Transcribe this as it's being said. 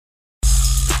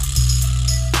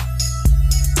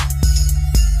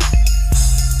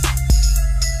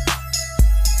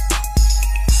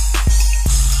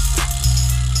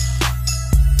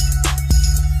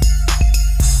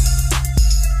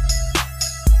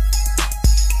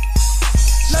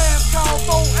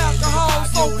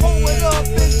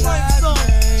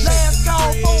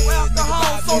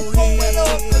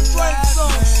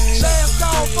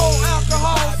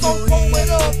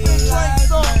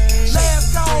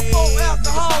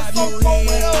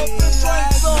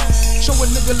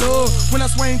nigga love when I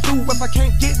swing through. If I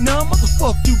can't get none,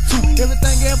 motherfuck you too.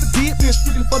 Everything I ever did been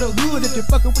strictly for the hood. If you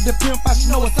fucking with the pimp, I should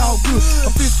know it's all good. A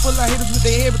fist full of haters with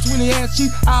their head between their ass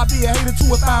cheeks. I'll be a hater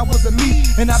too if I wasn't me.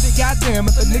 And I be goddamn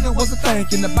if a nigga wasn't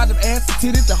thinking about them ass and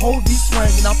titties, the whole be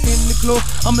swinging. I'm in the club,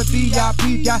 I'm a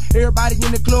VIP, got everybody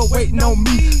in the club waiting on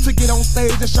me to get on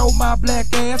stage and show my black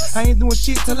ass. I ain't doing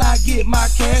shit till I get my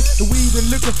cash. The weed and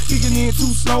liquor kicking in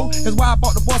too slow. That's why I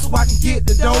bought the boss so I can get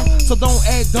the dough. So don't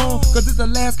act dumb, cause it's the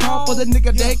last call for the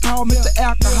nigga they call Mr.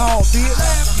 Alkohaw, bitch.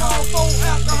 Last call for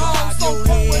alcohol, so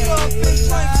pull it up and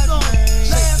drink some.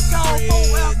 Last call for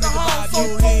alcohol, so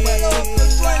pull it up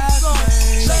and drink some.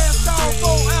 Last call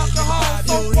for alcohol,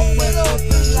 so pull it up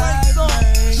and drink some.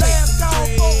 Last call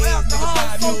for alcohol,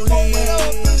 so pull it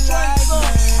up and drink some.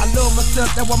 I love myself,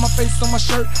 that's why my face on my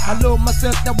shirt. I love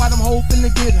myself, that's why them hoes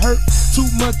feeling get hurt. Too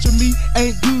much of me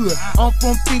ain't good. I'm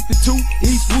from 52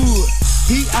 Eastwood.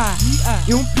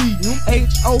 P-I-M-P-H-O-U-S-E.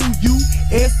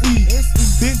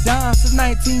 Been down since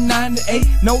 1998.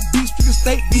 No beef, street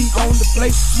state beat on the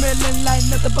plate. Smelling like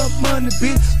nothing but money,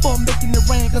 bitch. For making it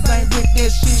rain, cause I ain't with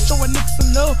that shit. Showing niggas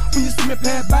some love when you see me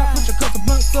pass by. Put your couple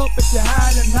blunts up if you're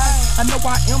hiding high. I know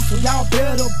I am, so y'all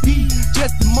better be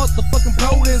just the motherfucking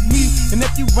blow as me. And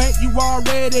if you ain't, you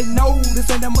already know this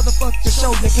ain't that motherfucking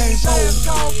show that can't show. Last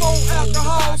call for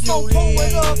alcohol, so pull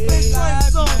it up and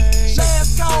drink some.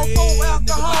 Last call for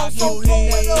alcohol, so pull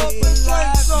it up and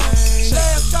drink some.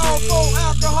 Last call for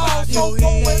alcohol, so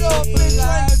pull it up and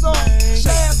drink some.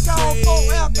 Last call for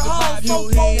alcohol, so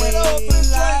pull it up and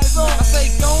drink some. I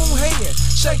say go ahead,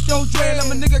 shake your dread.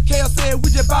 I'm a nigga Kale said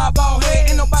with your ball head.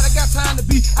 Ain't nobody got time to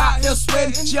be out here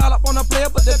sweating. She all up on a player,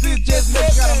 but that bitch just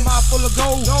made. Got a mouth full of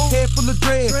gold, head full of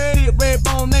dread. Thick red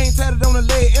bone, name tatted on the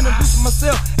leg. Introducing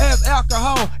myself as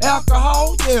Alkohaw.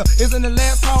 Alkohaw, yeah, is in the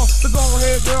last call. So go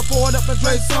ahead, girl, pour it up and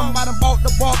drink some. I done bought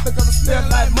the bar because I smell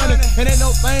like money. And ain't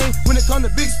no thing when it come to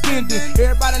big spending.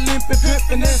 Everybody limping,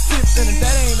 pimping, and sipping. And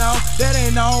that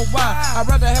ain't all why. I'd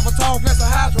rather have a tall glass of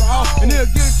Alkohaw. And it'll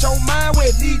get your mind where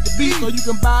it need to be. So you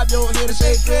can bob your head and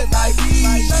shake it like me.